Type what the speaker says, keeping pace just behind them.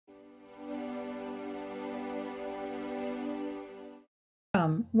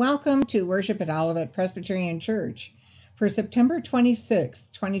Welcome to worship at Olivet Presbyterian Church for September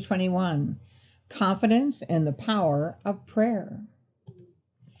 26, 2021. Confidence in the Power of Prayer.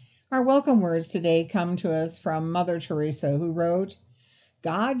 Our welcome words today come to us from Mother Teresa, who wrote,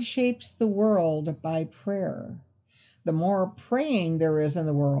 "God shapes the world by prayer. The more praying there is in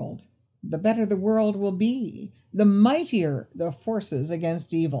the world, the better the world will be, the mightier the forces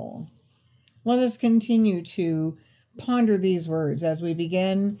against evil." Let us continue to ponder these words as we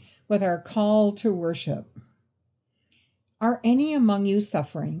begin with our call to worship. Are any among you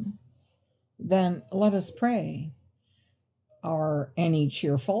suffering? Then let us pray. Are any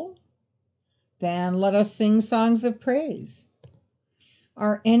cheerful? Then let us sing songs of praise.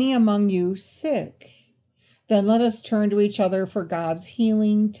 Are any among you sick? Then let us turn to each other for God's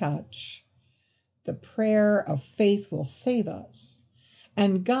healing touch. The prayer of faith will save us,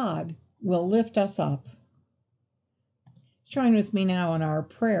 and God will lift us up. Join with me now in our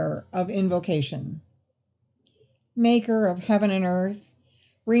prayer of invocation. Maker of heaven and earth,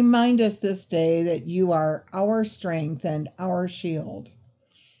 remind us this day that you are our strength and our shield.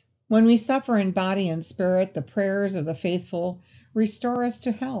 When we suffer in body and spirit, the prayers of the faithful restore us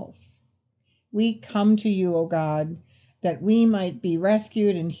to health. We come to you, O God, that we might be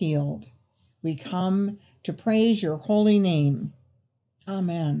rescued and healed. We come to praise your holy name.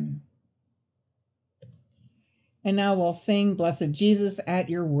 Amen. And now we'll sing Blessed Jesus at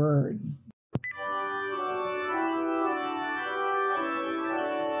your word.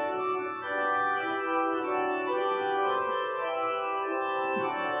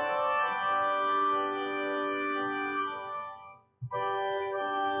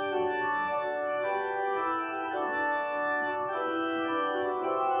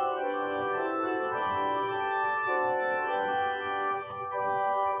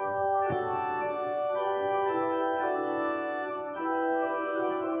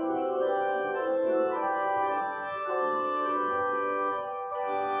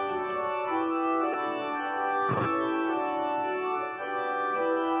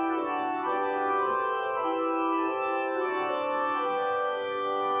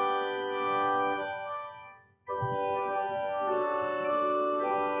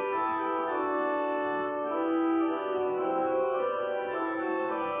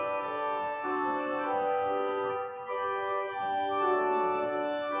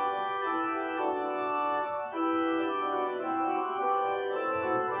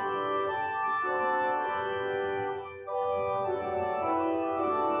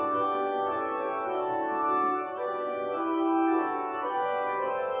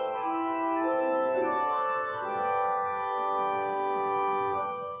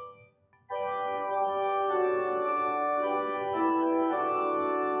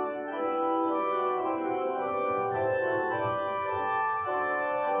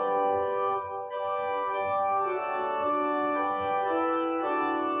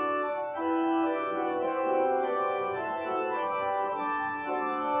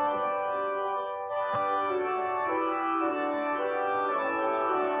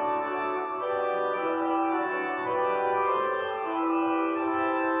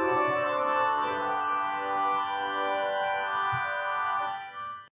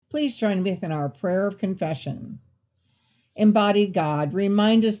 Please join me in our prayer of confession. Embodied God,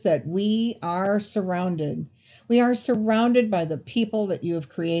 remind us that we are surrounded. We are surrounded by the people that you have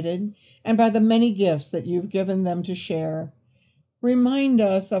created and by the many gifts that you've given them to share. Remind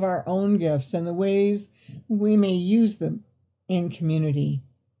us of our own gifts and the ways we may use them in community.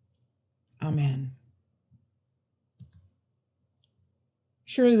 Amen.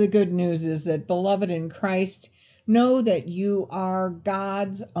 Surely the good news is that, beloved in Christ, know that you are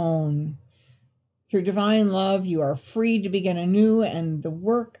God's own. Through divine love, you are free to begin anew and the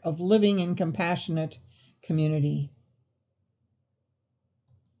work of living in compassionate community.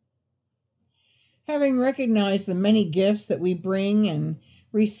 Having recognized the many gifts that we bring and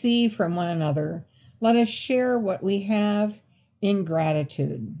receive from one another, let us share what we have in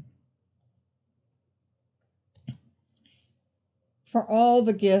gratitude. For all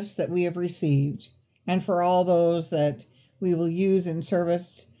the gifts that we have received, and for all those that we will use in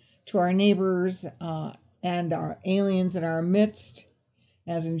service to our neighbors and our aliens in our midst,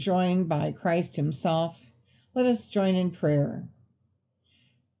 as enjoined by Christ himself, let us join in prayer.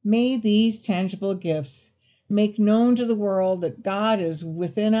 May these tangible gifts make known to the world that God is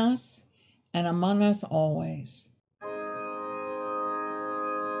within us and among us always.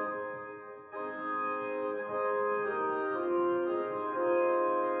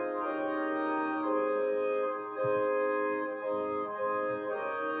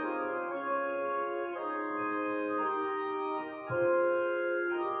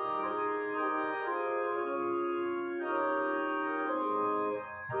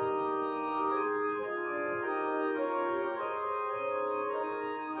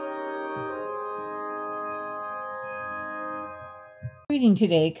 Reading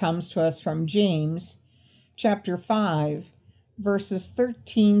today comes to us from James chapter 5, verses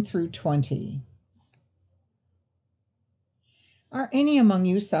 13 through 20. Are any among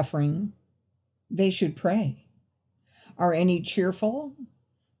you suffering? They should pray. Are any cheerful?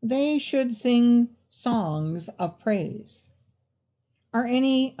 They should sing songs of praise. Are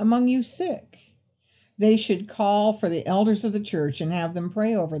any among you sick? They should call for the elders of the church and have them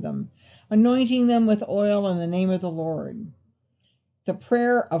pray over them, anointing them with oil in the name of the Lord. The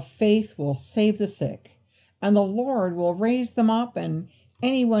prayer of faith will save the sick, and the Lord will raise them up, and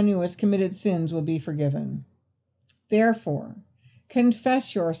anyone who has committed sins will be forgiven. Therefore,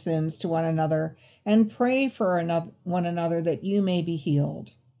 confess your sins to one another and pray for one another that you may be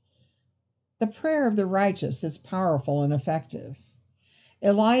healed. The prayer of the righteous is powerful and effective.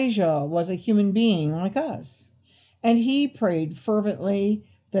 Elijah was a human being like us, and he prayed fervently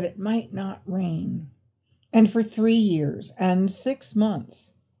that it might not rain. And for 3 years and 6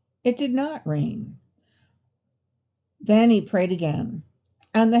 months it did not rain. Then he prayed again,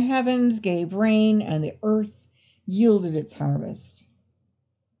 and the heavens gave rain, and the earth yielded its harvest.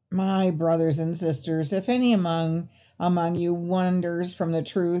 My brothers and sisters, if any among you wanders from the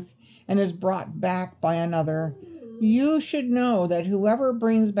truth and is brought back by another, you should know that whoever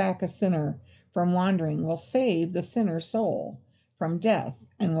brings back a sinner from wandering will save the sinner's soul from death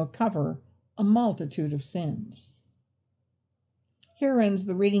and will cover a multitude of sins. Here ends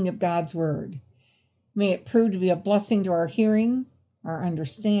the reading of God's Word. May it prove to be a blessing to our hearing, our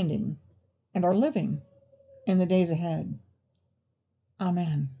understanding, and our living in the days ahead.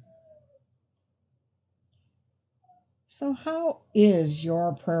 Amen. So how is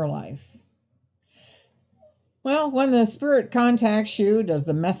your prayer life? Well, when the Spirit contacts you, does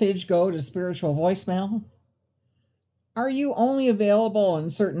the message go to spiritual voicemail? Are you only available in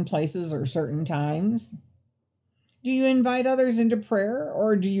certain places or certain times? Do you invite others into prayer,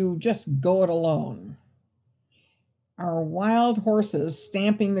 or do you just go it alone? Are wild horses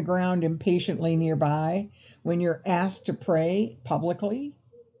stamping the ground impatiently nearby when you're asked to pray publicly?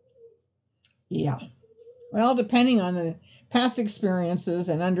 Yeah. Well, depending on the past experiences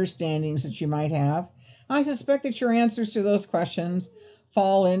and understandings that you might have, I suspect that your answers to those questions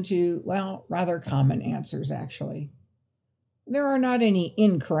fall into, well, rather common answers, actually. There are not any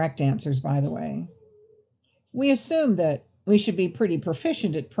incorrect answers, by the way. We assume that we should be pretty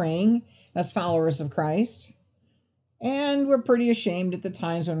proficient at praying as followers of Christ, and we're pretty ashamed at the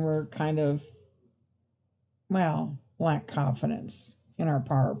times when we're kind of, well, lack confidence in our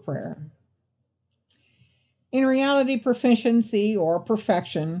power of prayer. In reality, proficiency or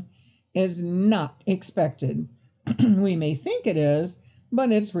perfection is not expected. We may think it is,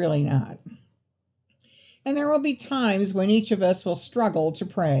 but it's really not. And there will be times when each of us will struggle to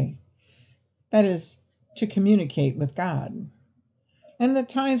pray. That is, to communicate with God. And the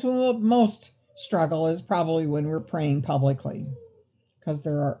times when we'll most struggle is probably when we're praying publicly, because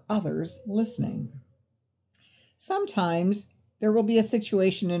there are others listening. Sometimes there will be a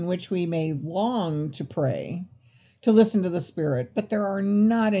situation in which we may long to pray, to listen to the Spirit, but there are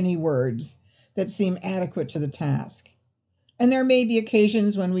not any words that seem adequate to the task. And there may be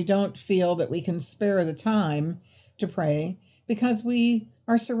occasions when we don't feel that we can spare the time to pray because we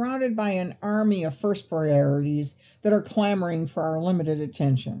are surrounded by an army of first priorities that are clamoring for our limited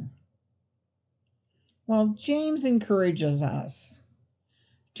attention. Well, James encourages us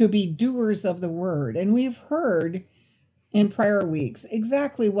to be doers of the word, and we've heard in prayer weeks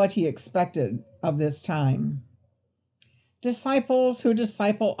exactly what he expected of this time. Disciples who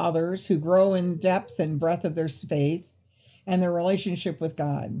disciple others, who grow in depth and breadth of their faith and their relationship with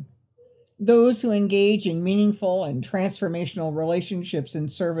God. Those who engage in meaningful and transformational relationships in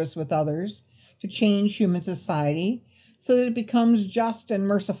service with others to change human society so that it becomes just and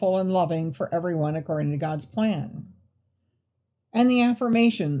merciful and loving for everyone according to God's plan. And the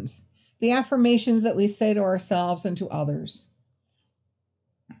affirmations that we say to ourselves and to others,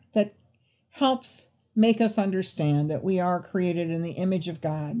 that helps make us understand that we are created in the image of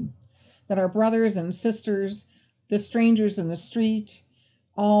God, that our brothers and sisters, the strangers in the street,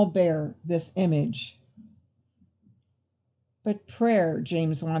 all bear this image. But prayer,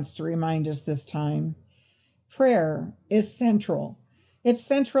 James wants to remind us this time, prayer is central. It's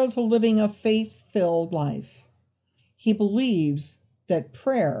central to living a faith-filled life. He believes that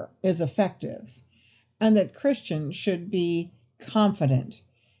prayer is effective and that Christians should be confident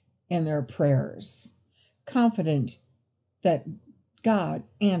in their prayers, confident that God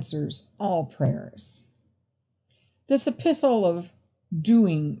answers all prayers. This epistle of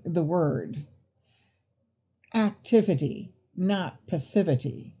doing the word, activity, not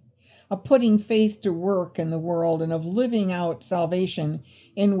passivity, of putting faith to work in the world and of living out salvation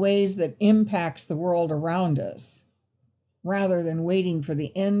in ways that impacts the world around us, rather than waiting for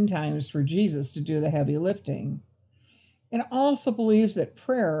the end times for Jesus to do the heavy lifting. It also believes that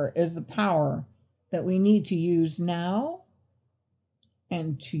prayer is the power that we need to use now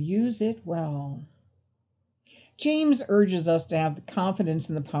and to use it well. James urges us to have confidence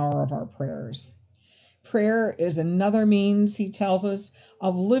in the power of our prayers. Prayer is another means, he tells us,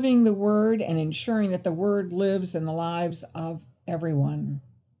 of living the Word and ensuring that the Word lives in the lives of everyone.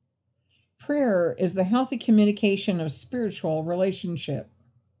 Prayer is the healthy communication of spiritual relationship.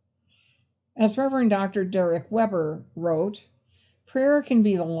 As Reverend Dr. Derek Weber wrote, prayer can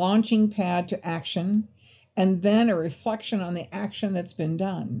be the launching pad to action and then a reflection on the action that's been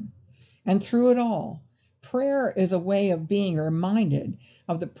done. And through it all, prayer is a way of being reminded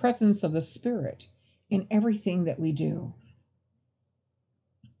of the presence of the Spirit in everything that we do.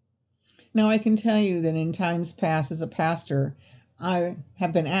 Now, I can tell you that in times past as a pastor, I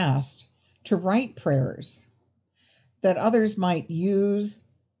have been asked to write prayers that others might use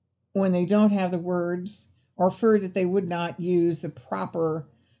when they don't have the words or fear that they would not use the proper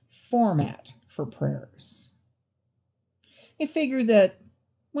format for prayers. I figured that,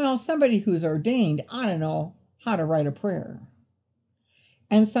 well, somebody who's ordained ought to know how to write a prayer.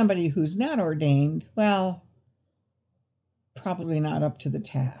 And somebody who's not ordained, well, probably not up to the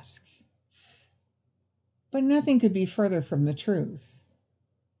task. But nothing could be further from the truth.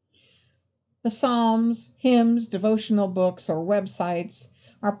 The Psalms, hymns, devotional books, or websites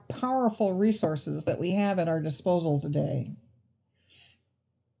are powerful resources that we have at our disposal today.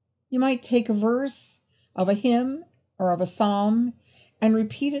 You might take a verse of a hymn or of a psalm and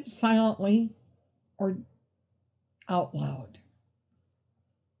repeat it silently or out loud.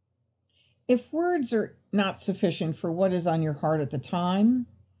 If words are not sufficient for what is on your heart at the time,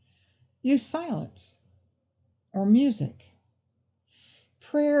 use silence or music.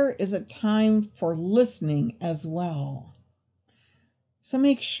 Prayer is a time for listening as well. So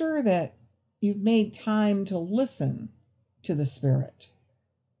make sure that you've made time to listen to the Spirit.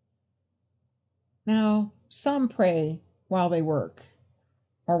 Now, some pray while they work,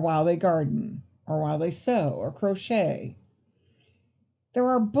 or while they garden, or while they sew or crochet. There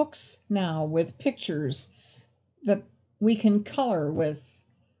are books now with pictures that we can color with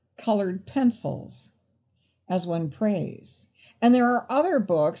colored pencils as one prays. And there are other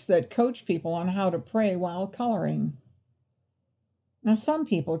books that coach people on how to pray while coloring. Now, some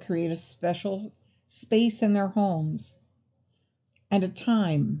people create a special space in their homes and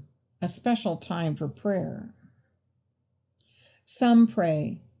a special time for prayer. Some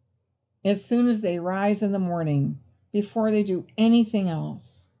pray as soon as they rise in the morning before they do anything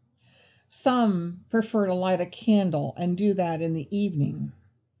else. Some prefer to light a candle and do that in the evening.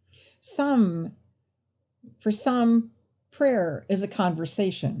 For some, prayer is a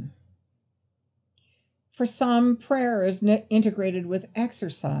conversation. For some, prayer is integrated with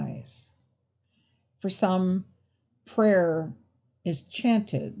exercise. For some, prayer is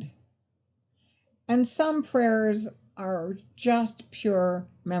chanted. And some prayers are just pure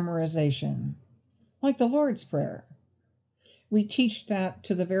memorization, like the Lord's Prayer. We teach that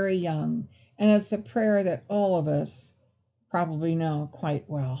to the very young, and it's a prayer that all of us probably know quite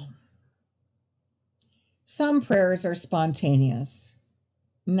well. Some prayers are spontaneous,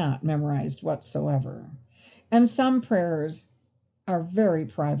 not memorized whatsoever, and some prayers are very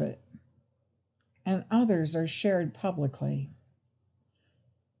private, and others are shared publicly.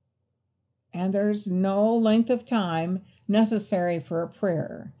 And there's no length of time necessary for a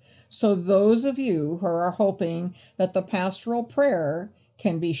prayer. So those of you who are hoping that the pastoral prayer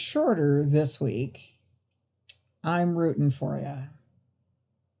can be shorter this week, I'm rooting for you.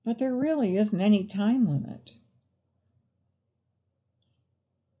 But there really isn't any time limit.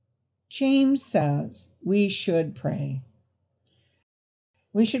 James says we should pray.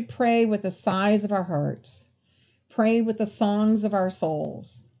 We should pray with the sighs of our hearts, pray with the songs of our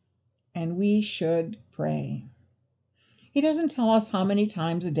souls, and we should pray. He doesn't tell us how many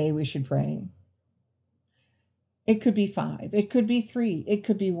times a day we should pray. It could be 5, it could be 3, it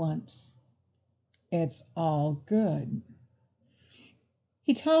could be once. It's all good.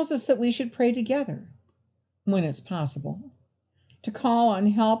 He tells us that we should pray together when it's possible, to call on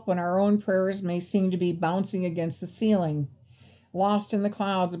help when our own prayers may seem to be bouncing against the ceiling, lost in the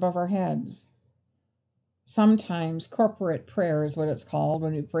clouds above our heads. Sometimes corporate prayer is what it's called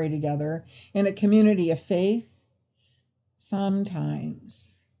when we pray together in a community of faith.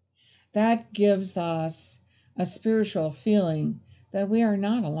 Sometimes that gives us a spiritual feeling that we are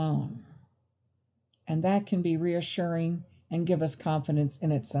not alone. And that can be reassuring and give us confidence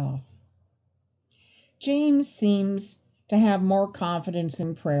in itself. James seems to have more confidence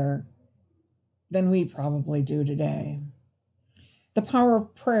in prayer than we probably do today. The power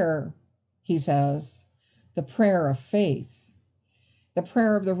of prayer, he says, the prayer of faith, the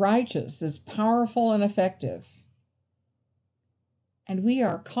prayer of the righteous is powerful and effective. And we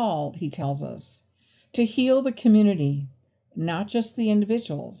are called, he tells us, to heal the community, not just the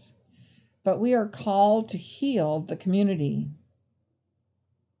individuals, but we are called to heal the community.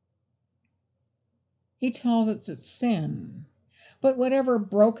 He tells us it's sin. But whatever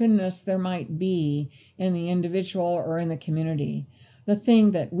brokenness there might be in the individual or in the community, the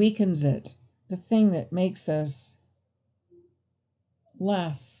thing that weakens it, the thing that makes us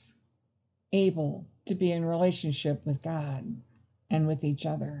less able to be in relationship with God and with each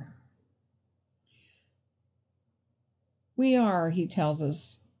other. We are, he tells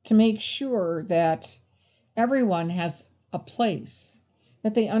us, to make sure that everyone has a place,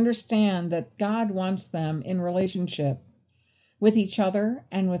 that they understand that God wants them in relationship with each other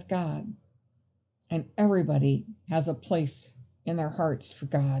and with God. And everybody has a place in their hearts for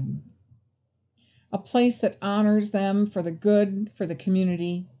God. A place that honors them for the good, for the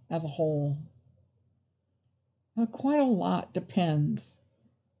community as a whole. Now, quite a lot depends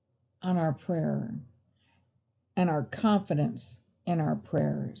on our prayer and our confidence in our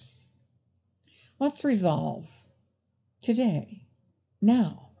prayers. Let's resolve today,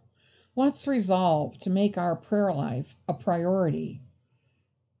 now. Let's resolve to make our prayer life a priority,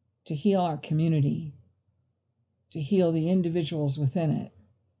 to heal our community, to heal the individuals within it,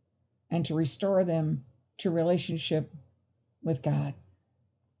 and to restore them to relationship with God.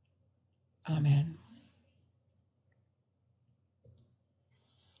 Amen.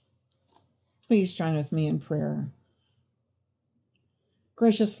 Please join with me in prayer.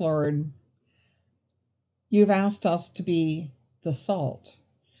 Gracious Lord, you've asked us to be the salt,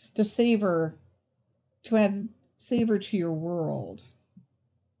 to savor, to add savor to your world.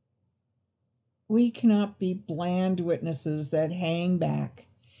 We cannot be bland witnesses that hang back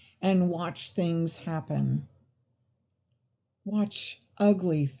and watch things happen. Watch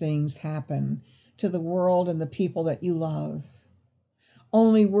ugly things happen to the world and the people that you love.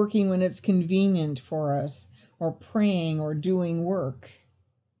 Only working when it's convenient for us, or praying or doing work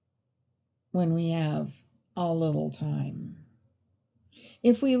when we have a little time.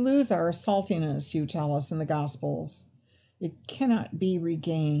 If we lose our saltiness, you tell us in the Gospels, it cannot be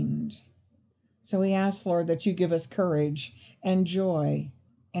regained. So we ask, Lord, that you give us courage and joy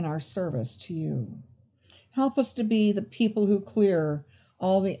in our service to you. Help us to be the people who clear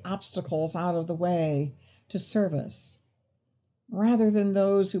all the obstacles out of the way to service, rather than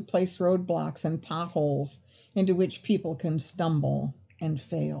those who place roadblocks and potholes into which people can stumble and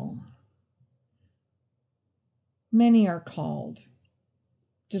fail. Many are called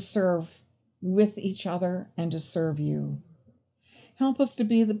to serve with each other and to serve you. Help us to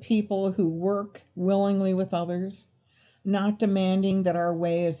be the people who work willingly with others, not demanding that our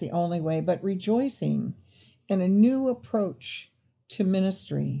way is the only way, but rejoicing in a new approach to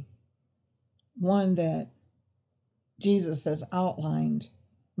ministry, one that Jesus has outlined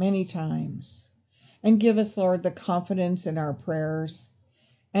many times. And give us, Lord, the confidence in our prayers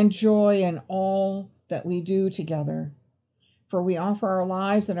and joy in all that we do together. For we offer our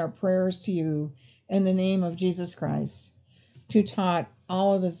lives and our prayers to you in the name of Jesus Christ, who taught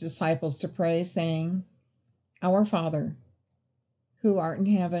all of his disciples to pray, saying, Our Father, who art in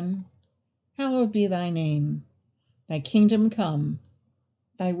heaven, hallowed be thy name. Thy kingdom come,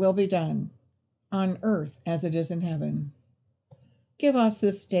 thy will be done, on earth as it is in heaven. Give us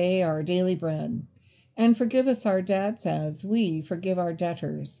this day our daily bread, and forgive us our debts as we forgive our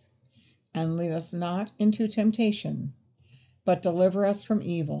debtors. And lead us not into temptation, but deliver us from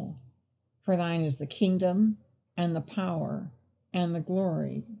evil. For thine is the kingdom, and the power, and the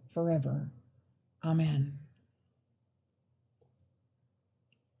glory forever. Amen.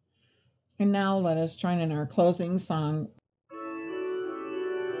 And now let us join in our closing song.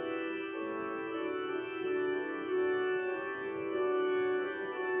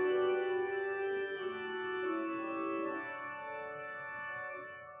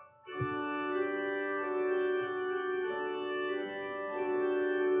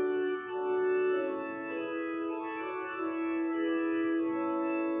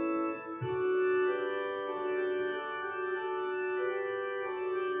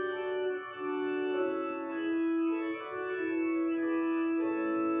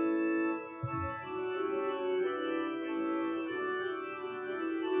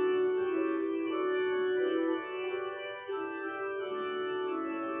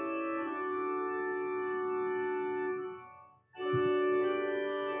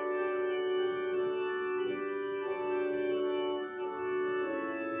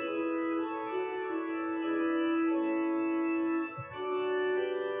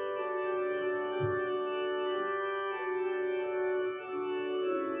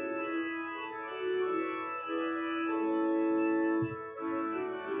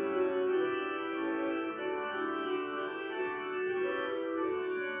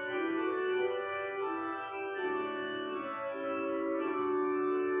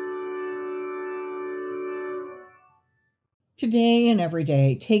 today and every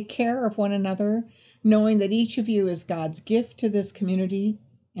day. Take care of one another, knowing that each of you is God's gift to this community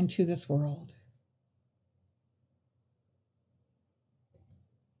and to this world.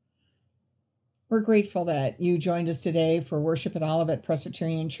 We're grateful that you joined us today for worship at Olivet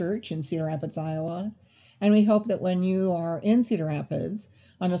Presbyterian Church in Cedar Rapids, Iowa. And we hope that when you are in Cedar Rapids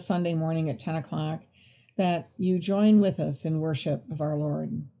on a Sunday morning at 10 o'clock, that you join with us in worship of our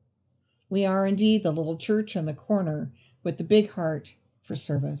Lord. We are indeed the little church on the corner with the big heart for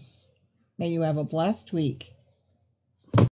service. May you have a blessed week.